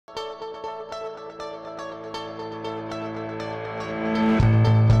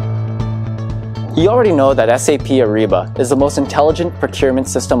You already know that SAP Ariba is the most intelligent procurement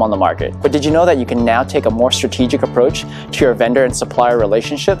system on the market, but did you know that you can now take a more strategic approach to your vendor and supplier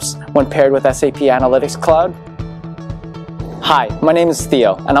relationships when paired with SAP Analytics Cloud? Hi, my name is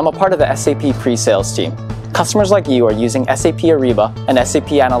Theo, and I'm a part of the SAP pre-sales team. Customers like you are using SAP Ariba and SAP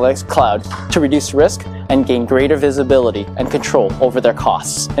Analytics Cloud to reduce risk and gain greater visibility and control over their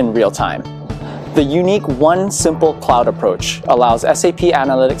costs in real time. The unique One Simple Cloud approach allows SAP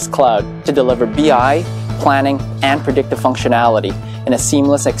Analytics Cloud to deliver BI, planning, and predictive functionality in a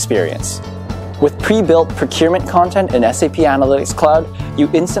seamless experience. With pre-built procurement content in SAP Analytics Cloud, you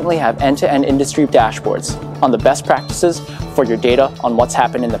instantly have end-to-end industry dashboards on the best practices for your data on what's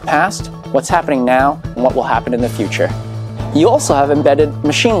happened in the past, what's happening now, and what will happen in the future. You also have embedded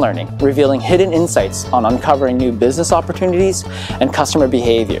machine learning, revealing hidden insights on uncovering new business opportunities and customer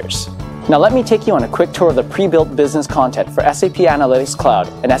behaviors. Now let me take you on a quick tour of the pre-built business content for SAP Analytics Cloud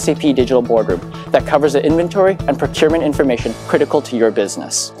and SAP Digital Boardroom that covers the inventory and procurement information critical to your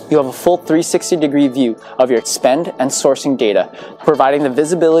business. You have a full 360-degree view of your spend and sourcing data, providing the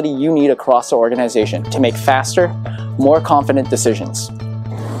visibility you need across the organization to make faster, more confident decisions.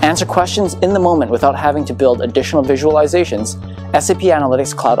 Answer questions in the moment without having to build additional visualizations. SAP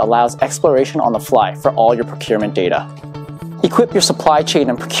Analytics Cloud allows exploration on the fly for all your procurement data. Equip your supply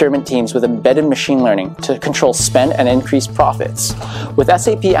chain and procurement teams with embedded machine learning to control spend and increase profits. With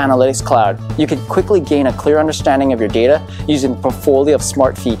SAP Analytics Cloud, you can quickly gain a clear understanding of your data using a portfolio of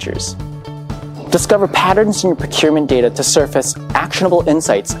smart features. Discover patterns in your procurement data to surface actionable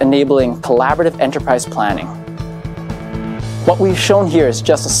insights, enabling collaborative enterprise planning. What we've shown here is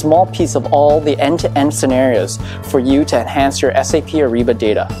just a small piece of all the end-to-end scenarios for you to enhance your SAP Ariba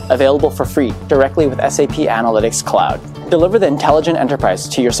data, available for free directly with SAP Analytics Cloud. Deliver the intelligent enterprise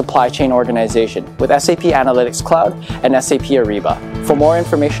to your supply chain organization with SAP Analytics Cloud and SAP Ariba. For more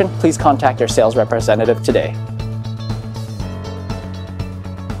information, please contact your sales representative today.